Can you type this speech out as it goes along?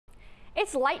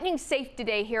It's lightning safety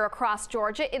day here across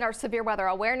Georgia in our Severe Weather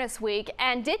Awareness Week.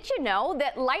 And did you know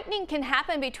that lightning can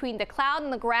happen between the cloud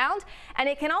and the ground, and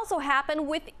it can also happen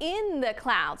within the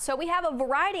cloud? So we have a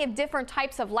variety of different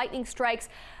types of lightning strikes,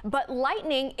 but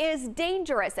lightning is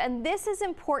dangerous, and this is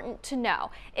important to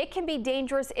know. It can be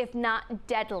dangerous if not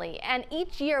deadly, and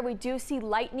each year we do see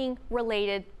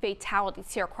lightning-related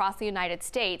fatalities here across the United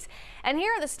States. And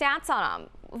here are the stats on them.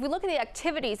 If we look at the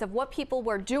activities of what people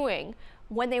were doing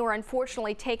when they were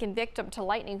unfortunately taken victim to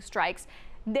lightning strikes,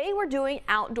 they were doing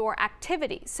outdoor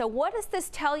activities. So what does this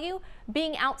tell you?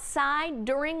 Being outside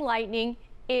during lightning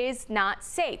is not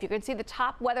safe. You can see the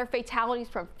top weather fatalities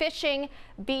from fishing,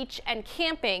 beach, and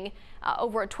camping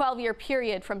over a 12-year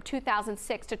period from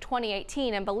 2006 to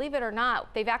 2018. And believe it or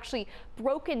not, they've actually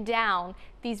broken down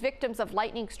these victims of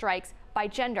lightning strikes by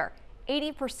gender.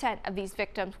 80% of these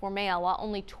victims were male, while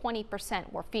only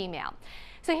 20% were female.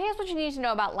 So here's what you need to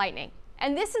know about lightning.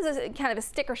 And this is kind of a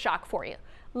sticker shock for you.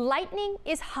 Lightning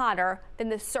is hotter than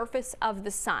the surface of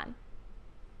the sun.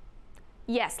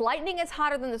 Yes, lightning is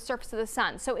hotter than the surface of the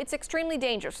sun, so it's extremely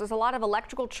dangerous. There's a lot of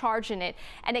electrical charge in it,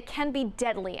 and it can be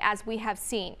deadly, as we have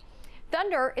seen.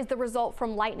 Thunder is the result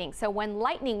from lightning. So when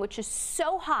lightning, which is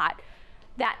so hot,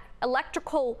 that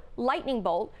electrical lightning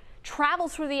bolt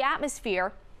travels through the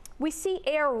atmosphere, we see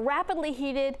air rapidly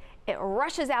heated, it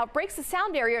rushes out, breaks the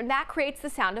sound barrier, and that creates the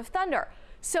sound of thunder.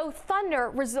 So thunder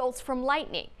results from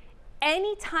lightning.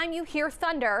 Anytime you hear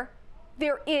thunder,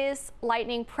 there is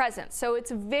lightning present. So it's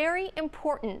very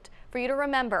important for you to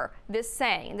remember this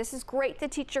saying. This is great to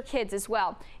teach your kids as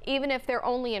well, even if they're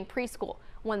only in preschool.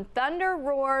 When thunder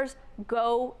roars,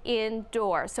 go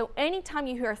indoors. So anytime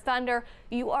you hear thunder,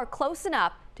 you are close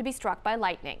enough to be struck by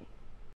lightning.